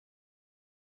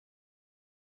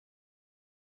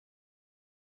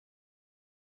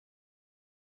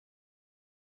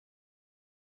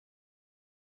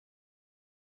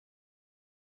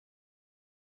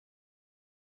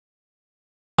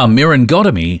A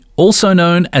myringotomy, also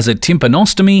known as a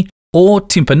tympanostomy or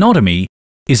tympanotomy,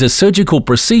 is a surgical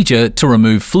procedure to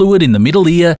remove fluid in the middle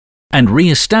ear and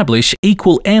re-establish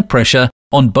equal air pressure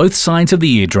on both sides of the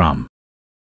eardrum.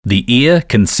 The ear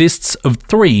consists of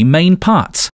three main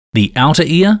parts: the outer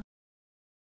ear,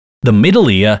 the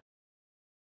middle ear,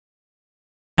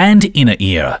 and inner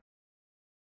ear.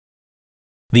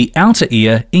 The outer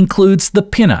ear includes the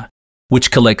pinna,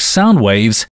 which collects sound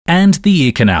waves, and the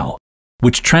ear canal,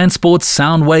 which transports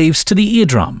sound waves to the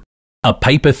eardrum, a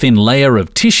paper-thin layer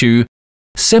of tissue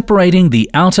separating the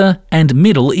outer and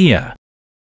middle ear.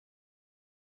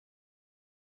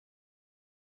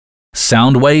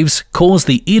 Sound waves cause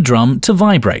the eardrum to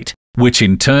vibrate, which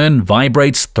in turn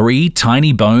vibrates three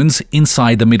tiny bones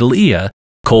inside the middle ear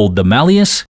called the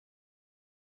malleus,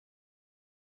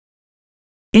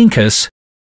 incus,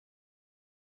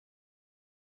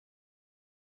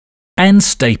 and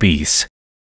stapes,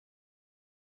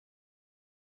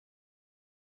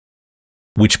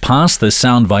 which pass the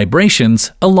sound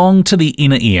vibrations along to the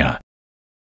inner ear.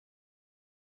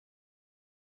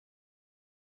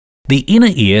 The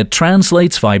inner ear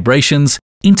translates vibrations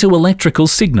into electrical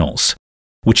signals,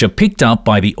 which are picked up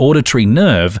by the auditory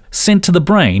nerve sent to the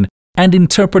brain and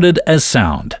interpreted as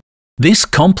sound. This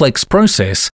complex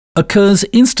process occurs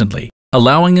instantly,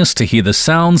 allowing us to hear the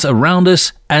sounds around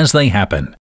us as they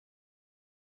happen.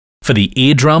 For the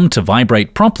eardrum to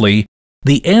vibrate properly,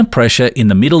 the air pressure in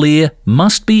the middle ear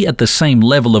must be at the same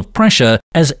level of pressure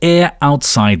as air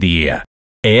outside the ear.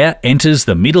 Air enters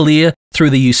the middle ear through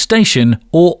the eustachian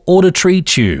or auditory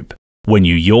tube. When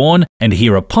you yawn and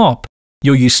hear a pop,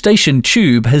 your eustachian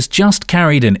tube has just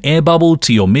carried an air bubble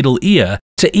to your middle ear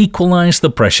to equalize the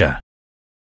pressure.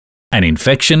 An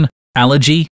infection,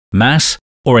 allergy, mass,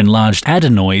 or enlarged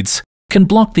adenoids can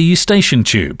block the eustachian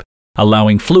tube,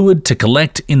 allowing fluid to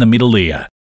collect in the middle ear.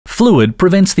 Fluid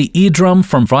prevents the eardrum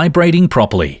from vibrating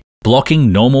properly,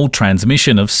 blocking normal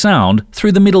transmission of sound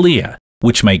through the middle ear,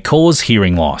 which may cause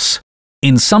hearing loss.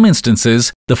 In some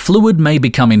instances, the fluid may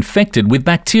become infected with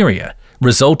bacteria,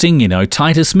 resulting in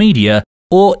otitis media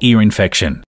or ear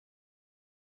infection.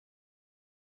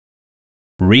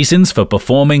 Reasons for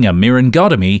performing a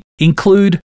myringotomy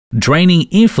include draining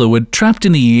ear fluid trapped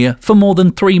in the ear for more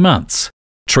than 3 months,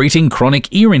 treating chronic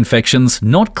ear infections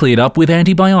not cleared up with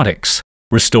antibiotics,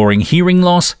 restoring hearing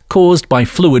loss caused by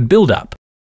fluid buildup,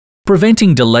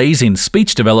 preventing delays in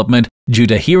speech development due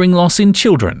to hearing loss in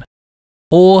children,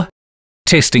 or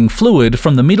testing fluid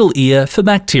from the middle ear for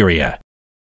bacteria.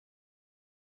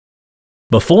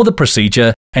 Before the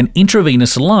procedure, an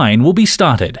intravenous line will be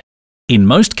started. In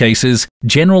most cases,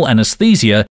 general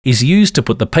anesthesia is used to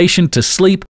put the patient to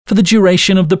sleep for the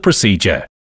duration of the procedure.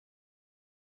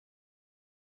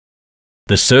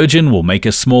 The surgeon will make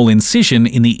a small incision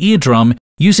in the eardrum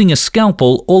using a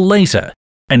scalpel or laser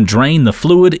and drain the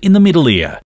fluid in the middle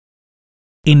ear.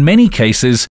 In many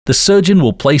cases, the surgeon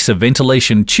will place a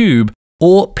ventilation tube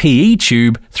or PE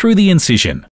tube through the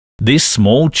incision. This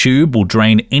small tube will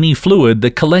drain any fluid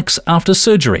that collects after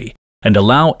surgery and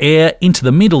allow air into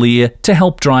the middle ear to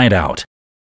help dry it out.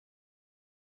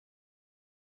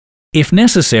 If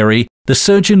necessary, the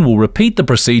surgeon will repeat the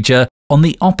procedure on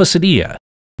the opposite ear.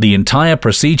 The entire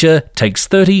procedure takes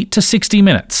 30 to 60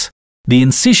 minutes. The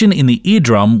incision in the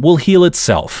eardrum will heal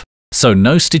itself, so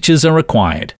no stitches are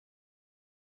required.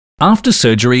 After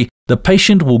surgery, the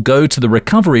patient will go to the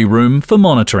recovery room for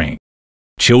monitoring.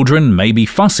 Children may be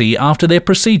fussy after their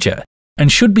procedure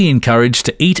and should be encouraged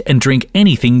to eat and drink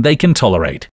anything they can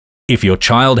tolerate. If your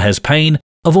child has pain,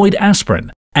 avoid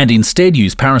aspirin and instead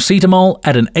use paracetamol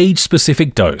at an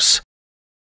age-specific dose.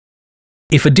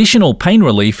 If additional pain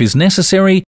relief is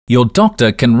necessary, your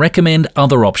doctor can recommend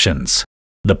other options.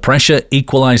 The pressure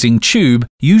equalizing tube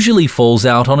usually falls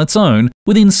out on its own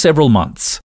within several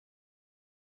months.